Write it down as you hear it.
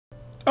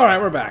All right,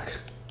 we're back.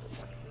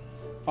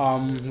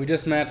 We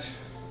just met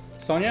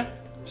Sonia.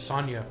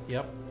 Sonia,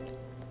 yep.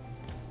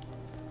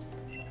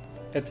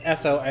 It's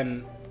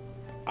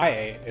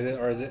S-O-N-I-A, is it,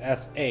 or is it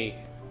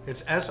S-A?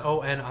 It's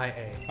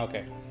S-O-N-I-A.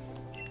 Okay.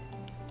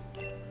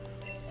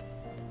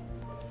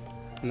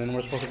 And then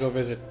we're supposed to go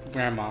visit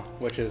Grandma,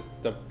 which is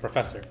the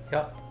professor,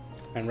 Yep.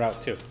 and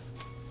Route 2.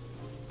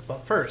 But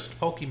first,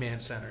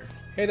 Pokemon Center.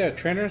 Hey there,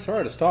 trainer.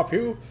 Sorry to stop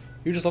you.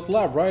 You just left the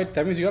lab, right?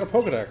 That means you got a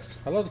Pokedex.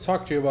 I'd love to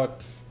talk to you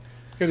about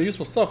the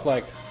useful stuff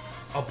like,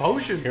 A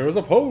potion. here's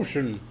a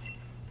potion.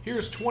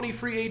 Here's 20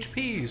 free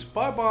HPs.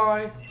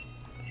 Bye-bye.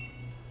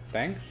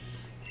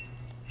 Thanks.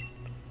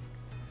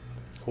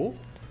 Cool.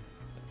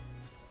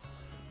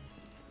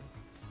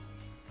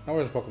 Now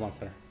where's the Pokemon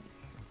Center?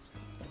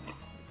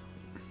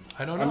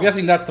 I don't know. I'm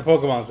guessing that's the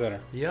Pokemon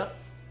Center. Yep.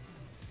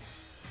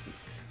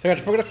 So I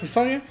got your Pokedex from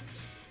Sonia?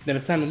 Then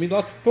it's time to meet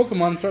lots of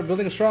Pokemon and start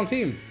building a strong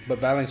team.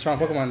 But battling strong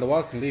Pokemon in the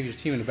wild can leave your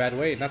team in a bad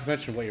way, not to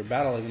mention what your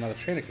battling another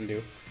trainer can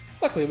do.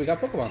 Luckily, we got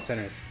Pokemon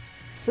Centers.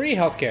 Free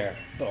healthcare,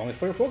 but only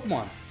for your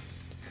Pokemon.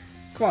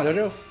 Come on,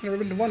 Jojo. Never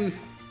been to one.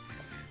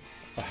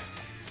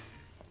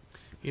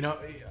 You know,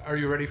 are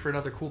you ready for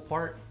another cool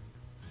part?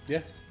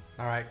 Yes.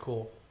 All right,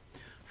 cool.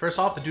 First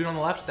off, the dude on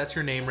the left, that's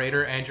your name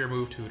raider and your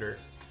move tutor.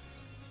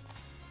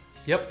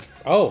 Yep,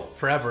 Oh,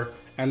 forever.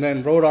 and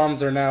then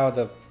Rotoms are now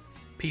the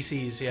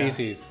PCs, yeah.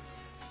 PCs.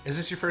 Is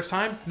this your first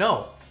time?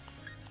 No.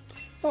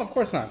 Oh, of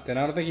course not. Then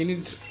I don't think you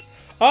need to...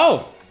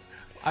 Oh!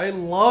 I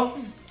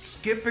love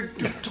skipping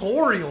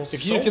tutorials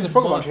If so you get the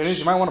Pokemon much. trainers,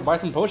 you might want to buy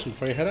some potions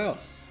before you head out.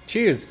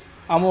 Cheers.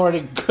 I'm already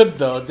good,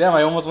 though. Damn,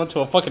 I almost went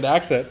to a fucking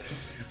accent.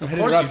 I'm Of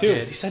headed course Route you 2.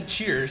 did. You said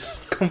cheers.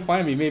 Come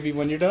find me maybe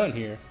when you're done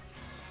here.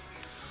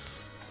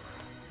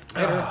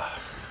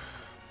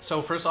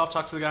 So first off,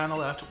 talk to the guy on the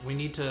left. We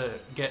need to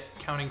get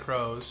Counting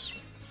Crows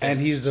fixed. And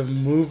he's the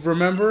move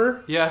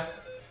remember? Yeah.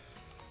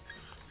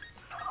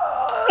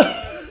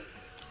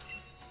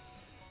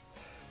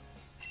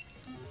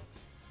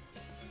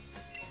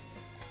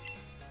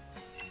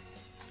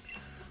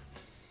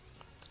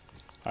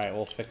 Alright,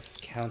 we'll fix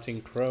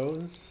Counting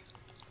Crows.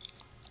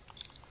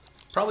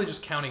 Probably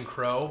just Counting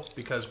Crow,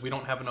 because we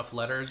don't have enough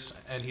letters,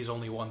 and he's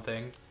only one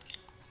thing.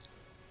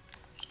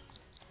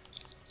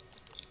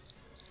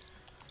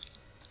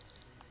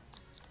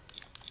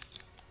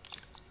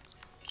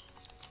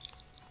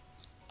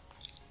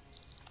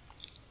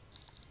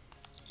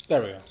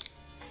 There we go.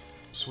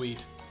 Sweet.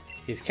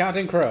 He's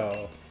Counting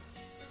Crow.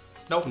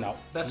 Nope. No.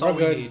 That's We're all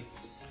we good. need.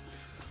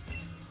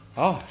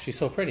 Oh, she's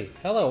so pretty.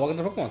 Hello, welcome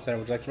to Pokemon Center.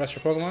 Would you like to rest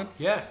your Pokemon?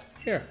 Yeah.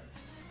 Here.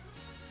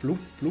 Bloop,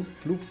 bloop,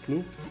 bloop,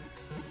 bloop.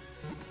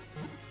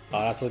 Oh,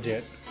 that's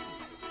legit.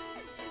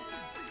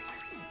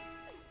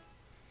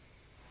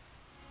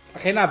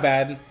 Okay, not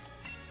bad.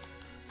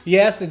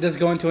 Yes, it does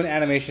go into an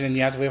animation and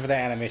you have to wait for that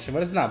animation,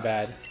 but it's not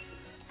bad.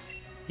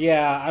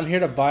 Yeah, I'm here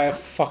to buy a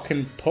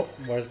fucking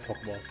Where's the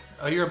Pokeballs?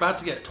 Oh, you're about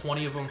to get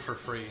 20 of them for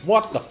free.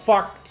 What the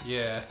fuck?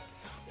 Yeah.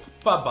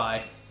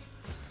 Bye-bye.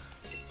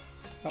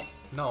 Oh.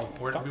 No,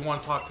 we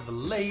want to talk to the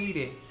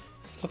lady.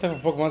 What type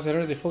of Pokemon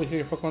Center? They fully heal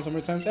your Pokemon so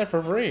many times and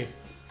for free.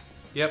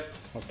 Yep.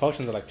 Well,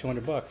 potions are like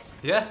 $200.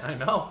 Yeah, I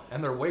know.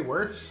 And they're way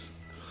worse.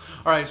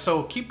 Alright,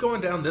 so keep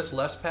going down this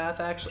left path,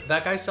 actually.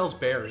 That guy sells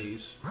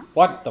berries.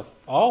 What the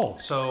Oh.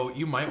 So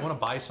you might want to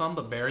buy some,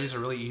 but berries are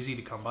really easy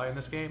to come by in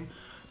this game.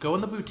 Go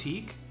in the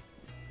boutique.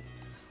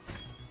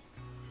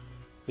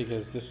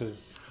 Because this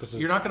is...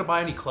 You're not going to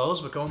buy any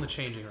clothes, but go in the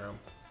changing room.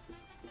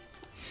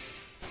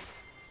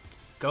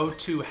 Go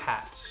to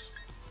hats.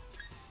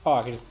 Oh,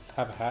 I can just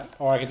have a hat?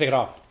 Or I can take it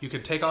off. You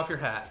can take off your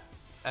hat.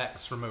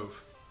 X,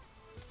 remove.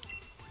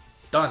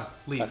 Done.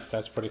 Leave.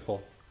 That's pretty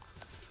cool.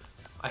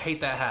 I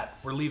hate that hat.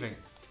 We're leaving.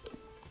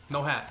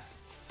 No hat.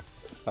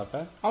 It's not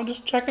bad. I'm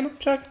just checking. I'm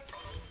checking.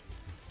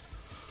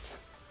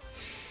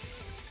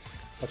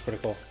 That's pretty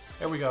cool.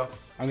 There we go.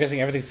 I'm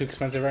guessing everything's too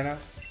expensive right now.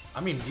 I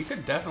mean, you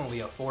could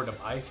definitely afford to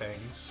buy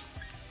things.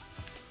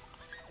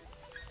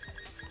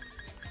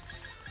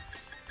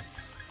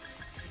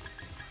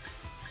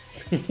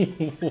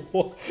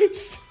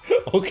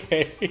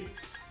 Okay.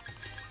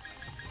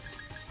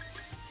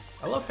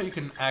 I love how you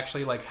can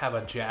actually like have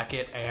a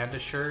jacket and a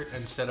shirt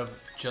instead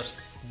of just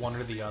one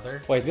or the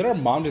other. Wait, did our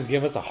mom just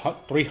give us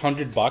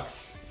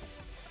 $300?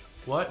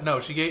 What? No,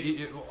 she gave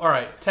you. All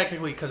right,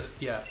 technically, because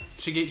yeah,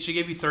 she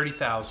gave you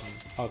 30,000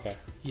 Okay.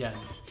 yen.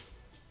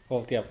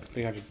 Well, yeah,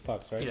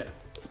 $300, right? Yeah,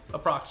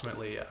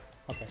 approximately. Yeah.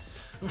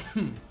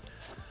 Okay.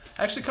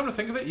 Actually, come to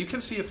think of it, you can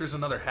see if there's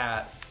another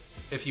hat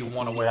if you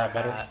want to wear a hat.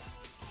 better.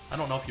 I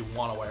don't know if you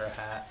want to wear a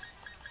hat.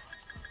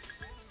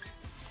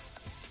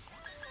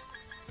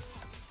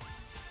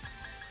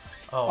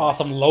 Oh,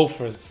 some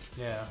loafers.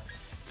 Yeah.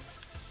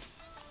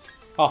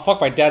 Oh,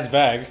 fuck my dad's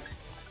bag.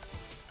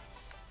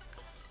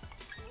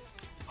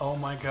 Oh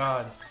my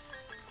god.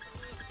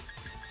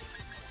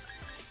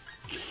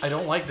 I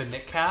don't like the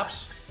knit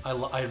caps.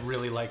 I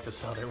really like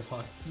this other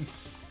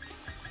ones.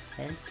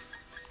 Okay.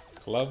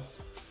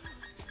 Gloves.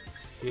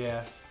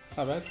 Yeah.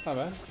 Not bad, not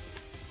bad.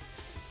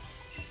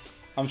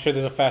 I'm sure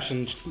there's a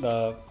fashion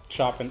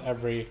shop in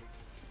every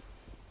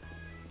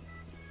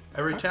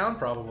Every town,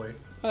 probably.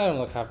 That don't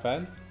look half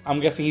bad. I'm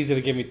guessing he's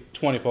gonna give me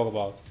 20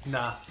 Pokeballs.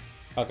 Nah.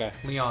 Okay.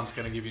 Leon's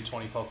gonna give you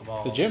 20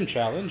 Pokeballs. The gym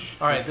challenge.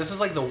 Alright, this is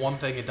like the one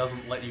thing it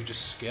doesn't let you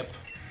just skip.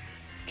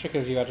 Trick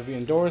is you got to be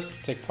indoors,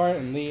 take part,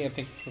 and Lee, I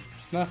think,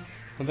 I'm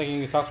thinking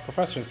you can talk to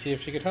Professor and see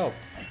if she could help.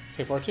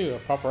 Take part 2, a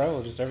proper rival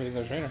is just everything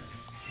their trainer.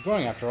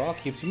 Growing, after all,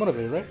 keeps you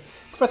motivated, right?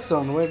 Professor's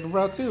on the way to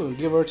Route 2 and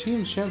give our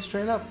teams a chance to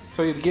train up.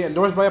 So you get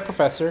endorsed by a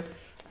professor, and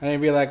then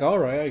you'd be like,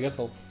 alright, I guess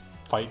I'll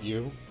fight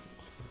you.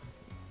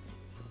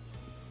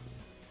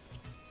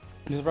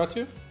 Is it Route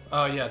 2?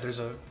 Oh yeah, there's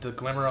the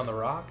Glimmer on the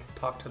Rock.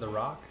 Talk to the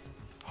Rock.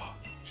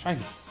 Shiny.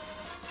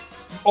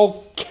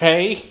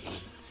 Okay.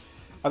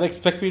 Are they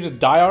expecting me to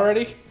die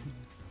already?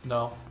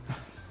 No.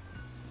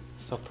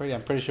 So pretty.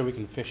 I'm pretty sure we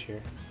can fish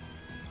here.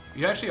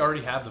 You actually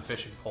already have the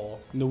fishing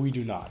pole. No, we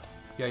do not.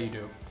 Yeah, you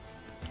do.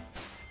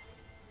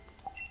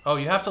 Oh,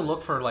 you have to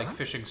look for like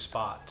fishing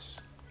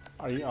spots.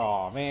 Are you?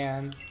 Oh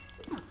man.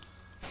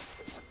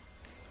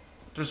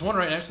 There's one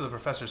right next to the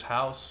professor's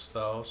house,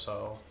 though.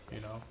 So you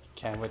know.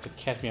 Can't wait to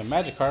catch me a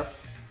Magikarp.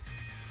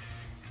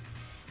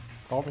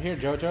 Go over here,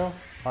 JoJo.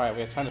 Alright,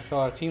 we have time to fill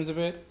our teams a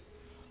bit.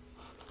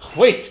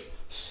 Wait!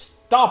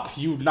 Stop,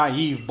 you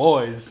naive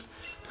boys!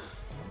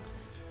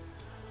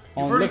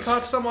 You've already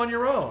caught some on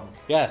your own.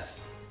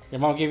 Yes. Your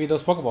mom gave you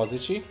those Pokeballs,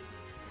 did she?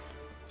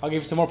 I'll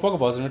give you some more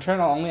Pokeballs. In return,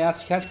 I'll only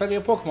ask you to catch plenty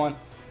of Pokemon.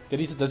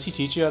 Does he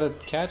teach you how to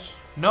catch?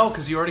 No,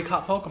 because you already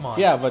caught Pokemon.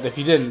 Yeah, but if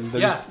you didn't...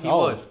 Yeah, he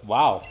would.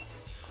 Wow.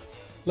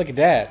 Look at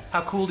that.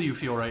 How cool do you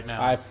feel right now?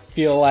 I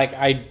feel like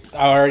I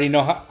already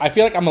know how... I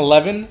feel like I'm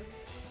 11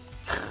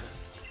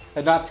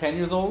 and not 10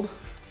 years old.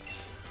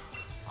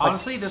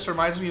 Honestly, this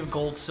reminds me of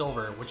Gold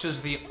Silver, which is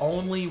the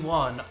only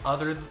one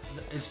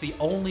it's the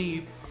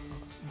only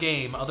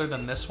game other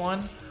than this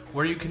one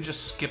where you can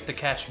just skip the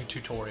catching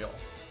tutorial.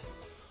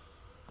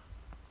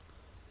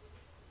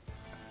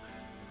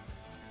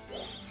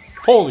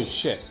 Holy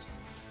shit.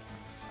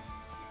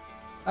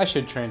 I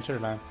should train,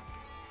 shouldn't I?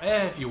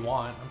 If you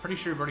want. I'm pretty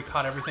sure you've already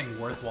caught everything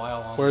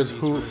worthwhile on Where's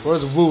these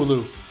Where's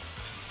Wooloo?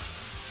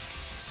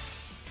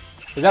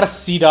 Is that a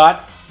C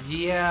dot?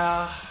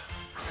 Yeah,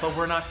 but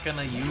we're not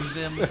gonna use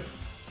him.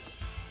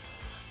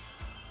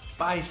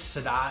 Bye,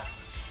 Sadat.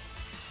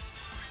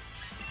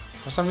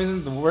 For some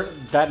reason,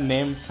 that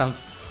name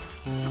sounds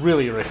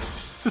really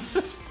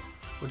racist.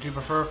 Would you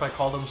prefer if I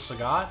called him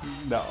Sagat?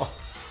 No.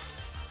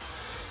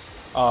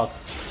 Oh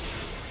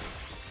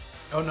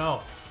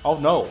no. Oh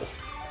no.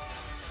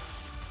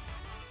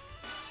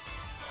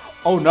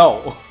 Oh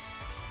no.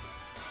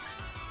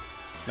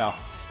 No.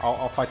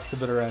 I'll fight to the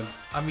bitter end.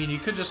 I mean, you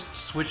could just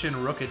switch in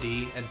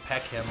Rookidee and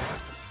peck him.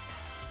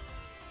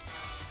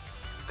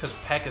 Because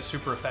peck is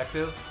super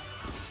effective.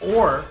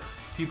 Or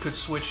you could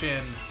switch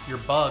in your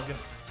bug,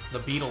 the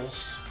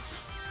Beatles,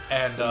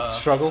 and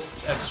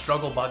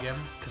struggle bug him,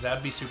 because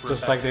that'd be super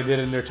just effective. like they did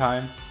in their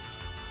time.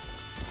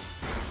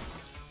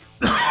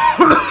 You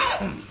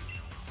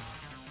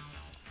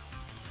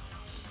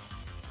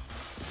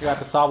got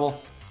the Sobble.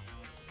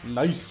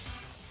 Nice.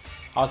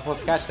 I was supposed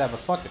to catch that, but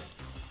fuck it.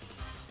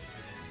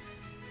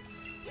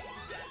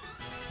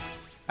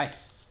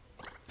 Nice.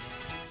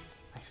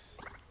 Nice.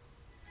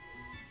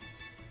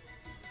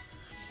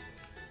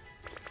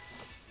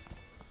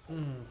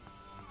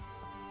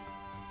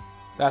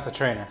 That's a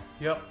trainer.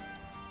 Yep.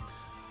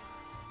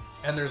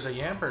 And there's a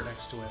Yamper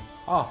next to him,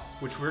 Oh,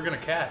 which we're gonna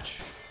catch.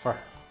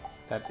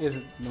 that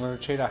isn't. We're gonna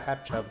trade out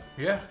Hapchub.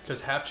 Yeah,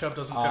 because Half Chub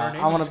doesn't fit our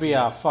name. I want to be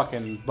a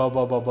fucking bo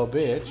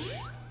bitch.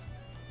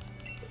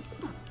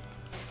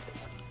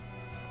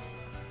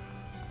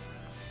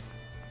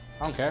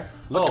 I don't care.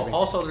 Look at me.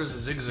 Also there's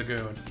a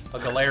Zigzagoon, a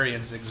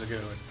Galarian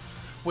Zigzagoon,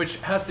 which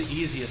has the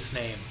easiest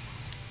name,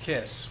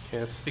 Kiss.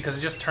 Kiss. Because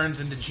it just turns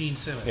into Gene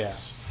Simmons. Yeah.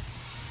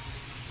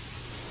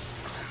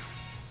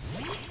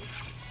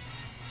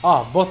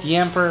 Oh, both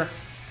Yamper.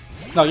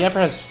 No,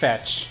 Yamper has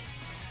fetch,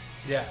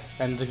 Yeah.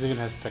 and Zigzagoon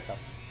has pickup.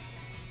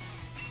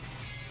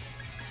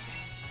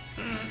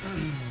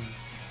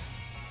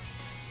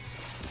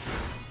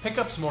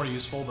 Pickup's more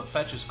useful, but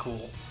fetch is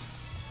cool.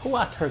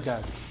 What her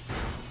gun?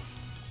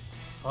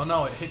 Oh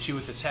no, it hit you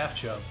with its Half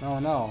Chub.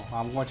 No,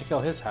 I'm going to kill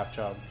his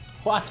Hapchub.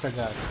 What her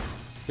gun?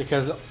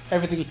 Because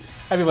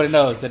everybody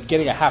knows that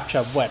getting a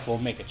Hapchub wet will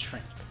make it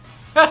shrink.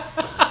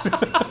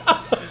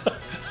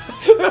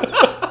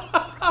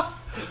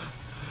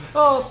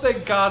 Oh,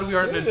 thank God we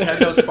aren't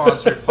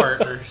Nintendo-sponsored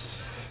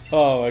partners.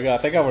 Oh my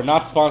god, thank god we're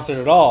not sponsored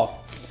at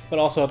all. But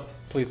also,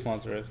 please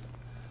sponsor us.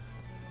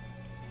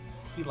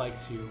 He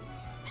likes you.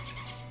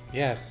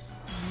 Yes,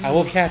 I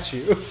will catch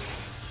you.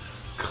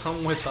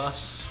 Come with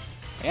us.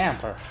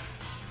 Yamper.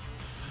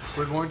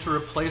 We're going to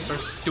replace our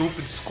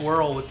stupid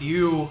squirrel with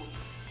you.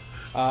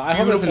 I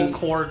hope he Beautiful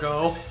doesn't.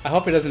 Corgo. I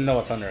hope he doesn't know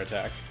a thunder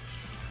attack.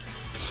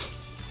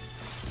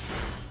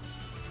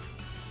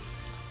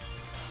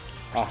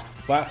 Oh,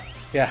 what?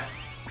 Yeah.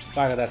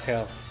 Back of that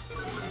tail.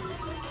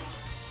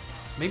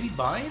 Maybe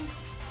bind?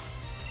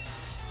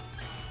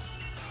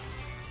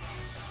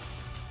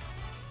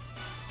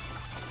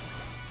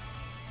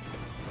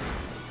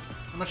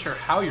 I'm not sure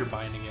how you're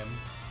binding him.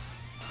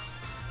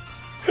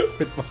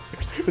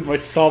 with my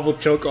Sobble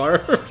choke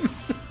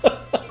arms.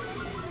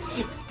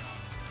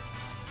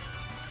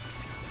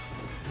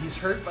 He's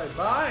hurt by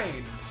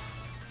Vine.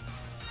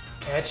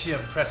 Catch him.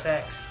 Press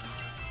X.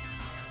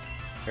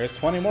 There's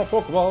 20 more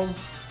Pokeballs.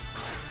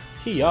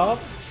 Key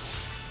off.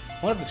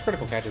 One of these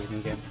critical catches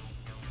in the game.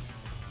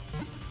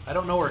 I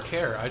don't know or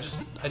care. I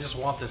just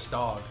want this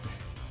dog.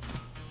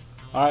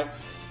 Alright.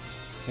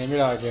 Name your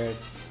dog, Jared.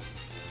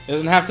 It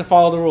doesn't have to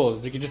follow the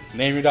rules. You can just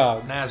name your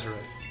dog.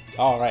 Nazareth.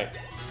 Alright.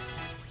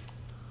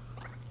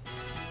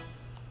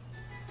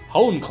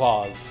 Hone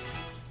Claws.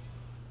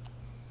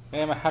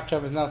 Man, my half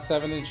jump is now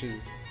 7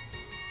 inches.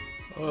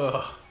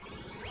 Ugh.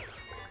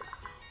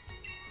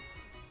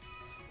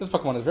 This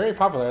Pokemon is very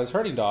popular as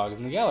herding dogs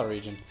in the Galar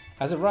region.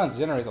 As it runs, it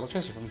generates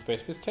electricity from the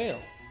base of its tail.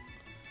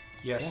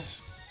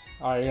 Yes.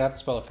 Alright, you're gonna have to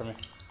spell it for me.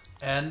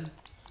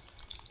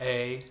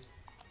 Nazareth.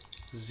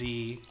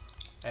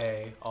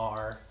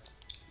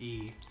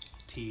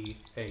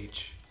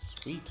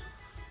 Sweet.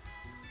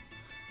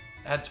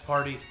 Add to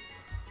party.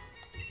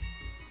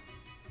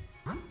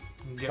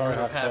 Get Sorry, rid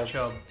of Half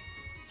Half-Chub.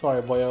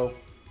 Sorry, boyo.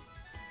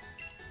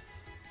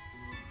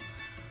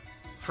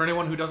 For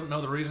anyone who doesn't know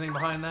the reasoning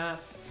behind that,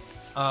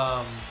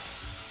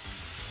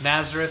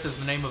 Nazareth is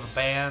the name of a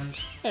band.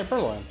 Hey,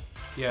 Purloin.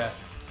 Yeah.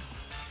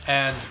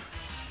 And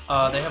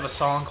they have a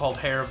song called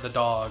Hair of the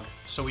Dog,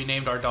 so we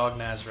named our dog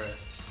Nazareth.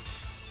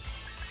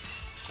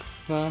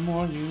 The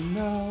more you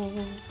know.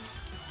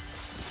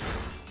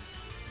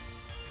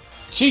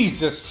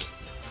 Jesus!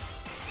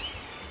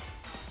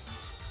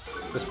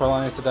 This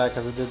Purloin needs to die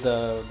because it did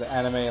the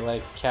anime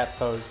like cat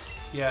pose.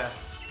 Yeah.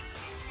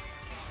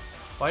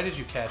 Why did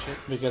you catch it?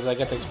 Because I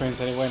get the experience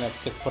anyway and I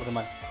get to put it in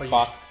my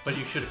box. But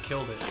you should have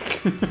killed it.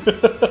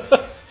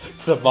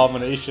 It's an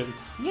abomination.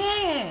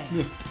 Yeah!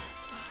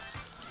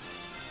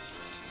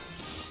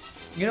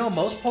 You know,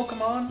 most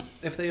Pokemon,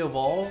 if they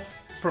evolve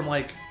from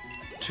like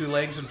 2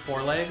 legs and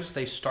 4 legs,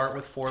 they start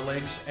with 4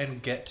 legs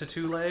and get to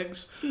 2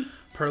 legs.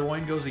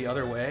 Purloin goes the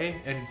other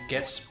way and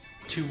gets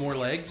 2 more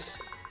legs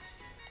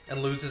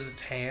and loses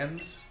its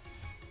hands.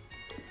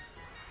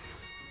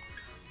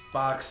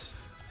 Box.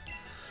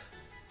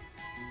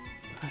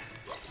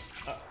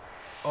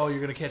 Oh,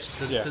 you're gonna catch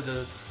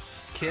the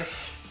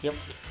kiss? Yep.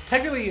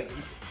 Technically,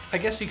 I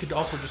guess you could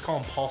also just call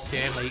him Paul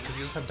Stanley because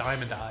he does have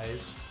diamond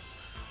eyes.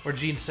 Or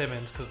Gene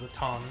Simmons because of the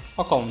tongue.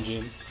 I'll call him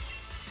Gene.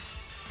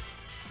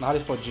 Now, how do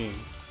you spell Gene?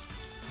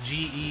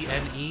 Gene.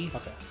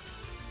 Okay.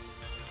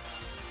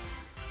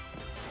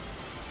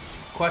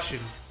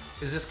 Question.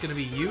 Is this going to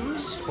be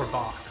used or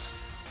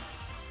boxed?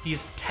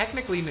 He's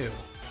technically new.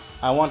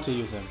 I want to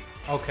use him.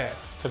 Okay.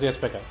 Because he has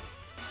pickup.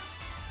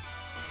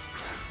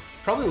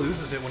 Probably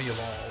loses it when he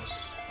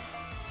evolves.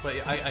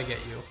 But I get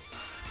you.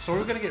 So what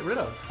are we going to get rid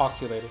of?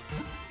 Foxy Lady.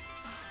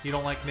 You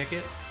don't like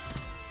Nickit?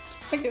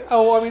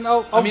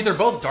 I mean, they're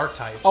both dark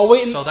types. I'll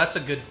wait so that's a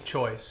good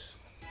choice.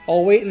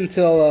 I'll wait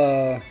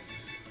until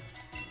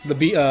the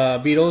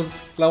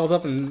Beatles levels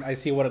up and I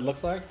see what it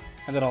looks like,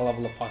 and then I'll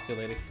level up Foxy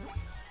Lady.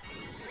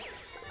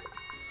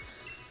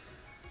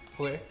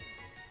 Okay.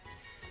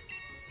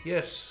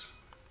 Yes.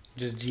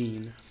 Just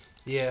Gene.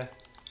 Yeah.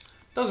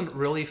 Doesn't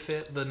really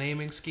fit the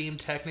naming scheme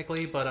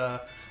technically,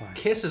 but fine.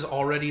 Kiss is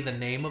already the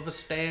name of a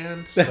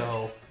stand,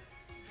 so...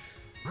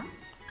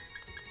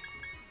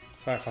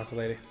 Sorry, Foxy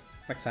Lady.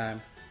 Next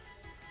time.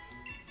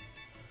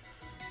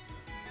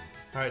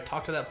 Alright,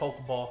 talk to that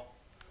Pokeball.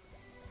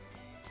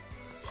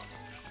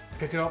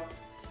 Pick it up.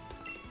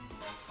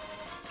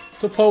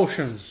 To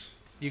potions.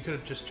 You could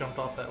have just jumped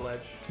off that ledge.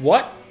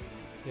 What?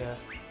 Yeah.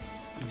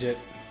 Legit.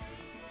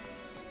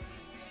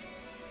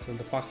 So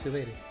the Foxy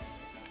Lady.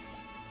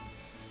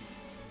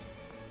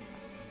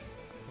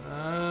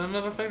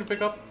 Another thing to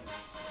pick up.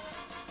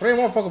 3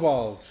 more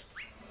Pokeballs.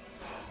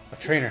 A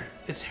trainer.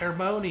 It's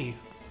Hermione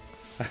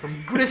from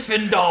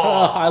Gryffindor.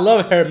 Oh, I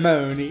love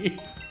Hermione.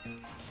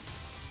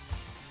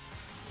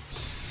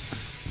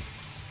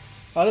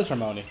 Oh, this is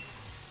Hermione.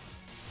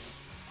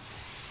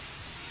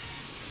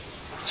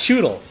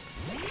 Choodle.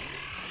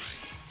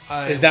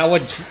 Is that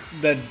what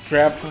the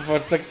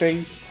Draphotic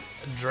thing?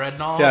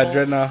 Dreadnought? Yeah,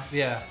 Dreadnought.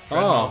 Yeah,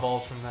 Dreadnought Oh.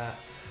 balls from that.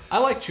 I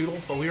like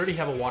Choodle, but we already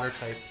have a water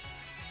type.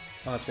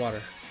 Oh, it's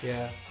water.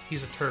 Yeah,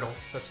 he's a turtle.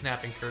 That's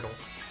snapping turtle.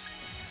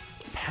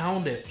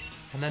 Pound it,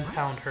 and then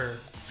pound her.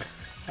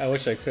 I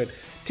wish I could.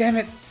 Damn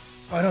it!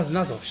 Oh, no, it's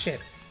Nuzzle. Shit.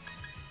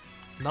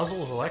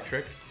 Nuzzle is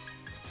electric,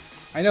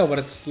 I know, but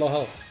it's low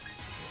health.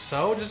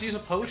 so just use a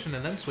potion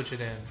and then switch it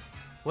in.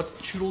 What's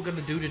Choodle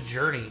gonna do to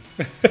Journey?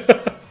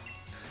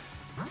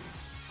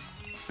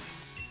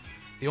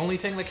 The only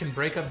thing that can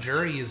break up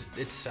Journey is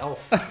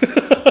itself.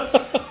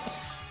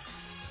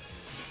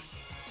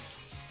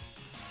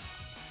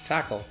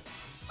 Tackle.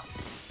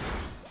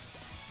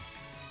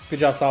 Good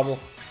job, Sobble.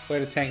 Way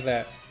to tank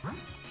that.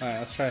 Alright,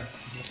 let's try.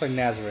 Let's play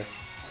Nazareth.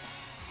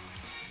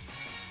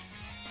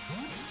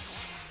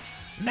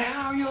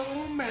 Now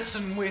you're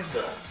messing with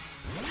the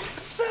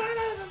son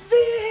of a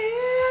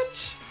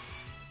bitch.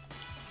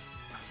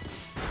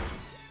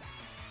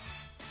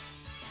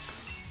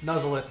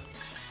 Nuzzle it.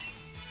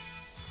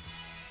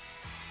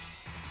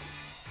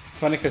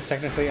 funny because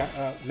technically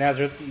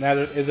Nazareth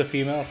is a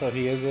female, so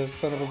he is a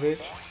son of a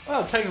bitch.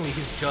 Well, technically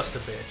he's just a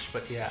bitch,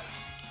 but yeah.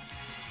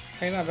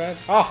 Hey, not bad.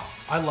 Oh,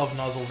 I love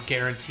Nuzzle's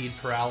guaranteed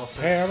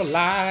paralysis.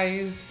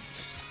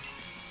 paralyzed.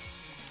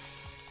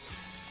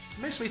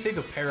 Makes me think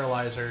of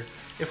Paralyzer.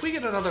 If we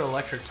get another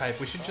electric type,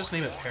 we should just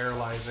name it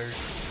Paralyzer.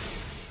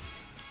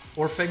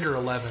 Or Finger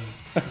 11.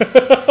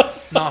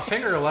 Nah,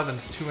 Finger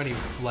 11's too many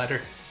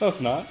letters. No, it's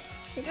not.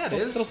 Yeah, it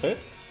is. It'll fit.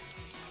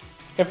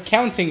 If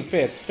counting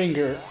fits,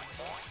 finger.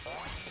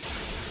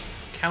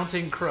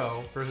 Counting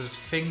Crow versus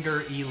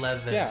Finger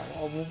 11. Yeah,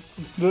 we'll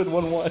do it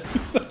 1-1.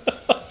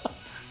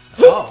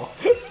 Oh,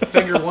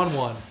 Finger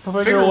 1-1.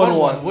 Finger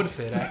 1-1 would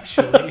fit,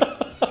 actually.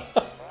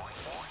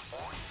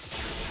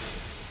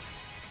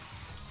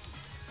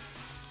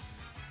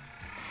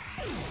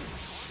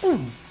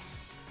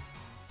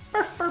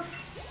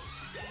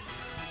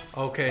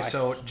 Okay, Nice.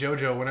 so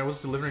Jojo, when I was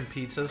delivering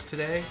pizzas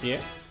today,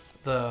 Yeah.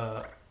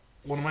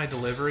 one of my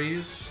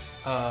deliveries,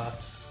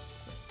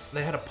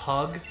 they had a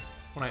pug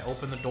when I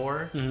opened the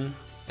door, and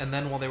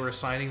then while they were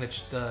signing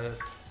the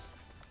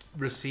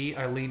receipt,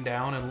 I leaned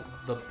down and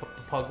the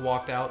pug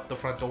walked out the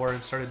front door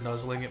and started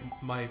nuzzling at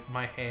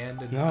my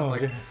hand, and I'm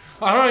like,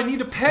 oh, I need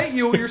to pet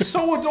you. You're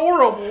so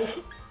adorable.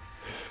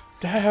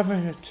 Damn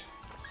it.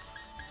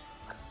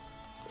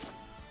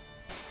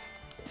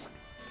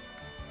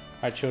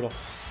 Alright, Choodle.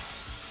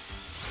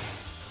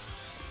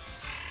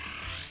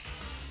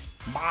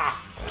 Bah.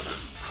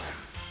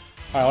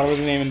 Alright, what are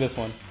we naming this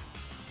one?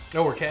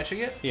 Oh, we're catching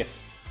it?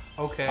 Yes.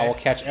 Okay. I will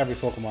catch every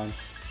Pokemon.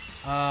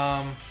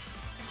 I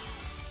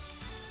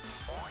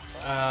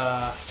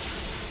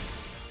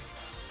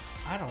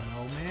don't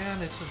know,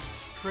 man. It's a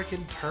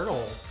freaking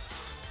turtle.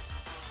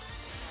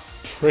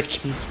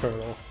 Pricking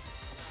turtle.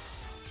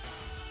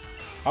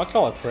 I'll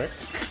call it Prick.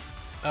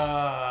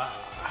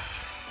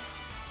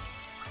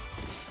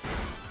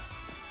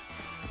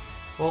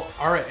 Well,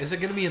 alright, is it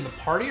going to be in the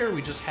party or are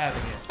we just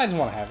having it? I just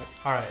want to have it.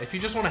 Alright, if you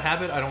just want to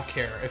have it, I don't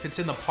care. If it's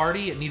in the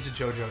party, it needs a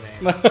JoJo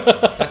name.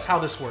 That's how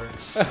this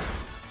works. I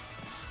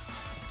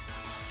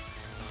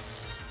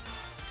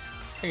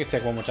can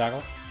take one more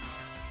tackle.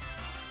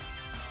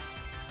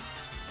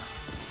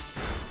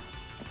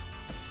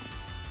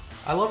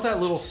 I love that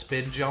little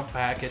spin jump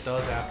back it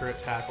does after it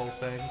tackles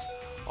things.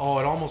 Oh,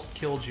 it almost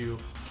killed you.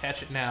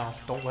 Catch it now.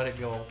 Don't let it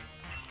go.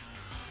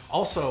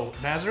 Also,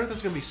 Nazareth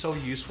is going to be so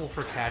useful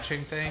for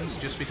catching things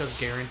just because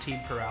guaranteed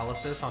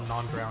paralysis on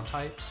non-ground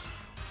types.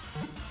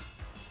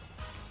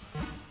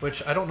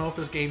 Which, I don't know if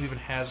this game even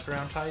has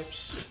ground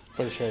types.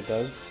 Pretty sure it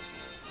does.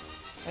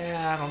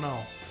 I don't know.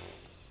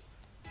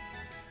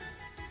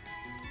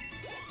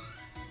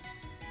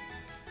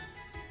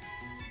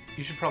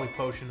 You should probably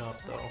potion up,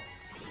 though.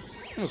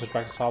 I'm gonna switch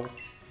back to Sobble.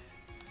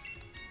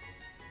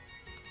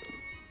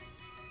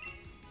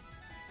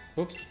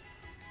 Oops.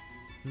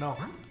 No.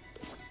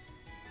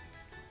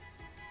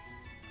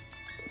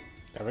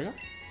 There we go.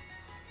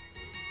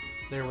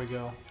 There we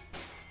go.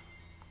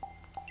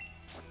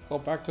 Go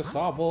back to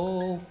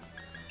Sobble.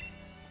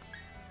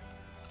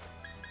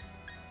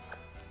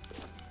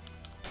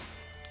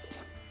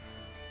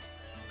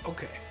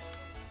 Okay.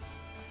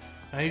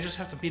 Now you just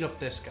have to beat up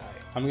this guy.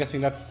 I'm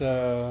guessing that's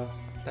the...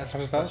 That's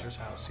Professor's house? Professor's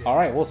house, yeah.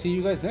 Alright, we'll see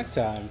you guys next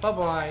time.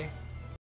 Bye-bye.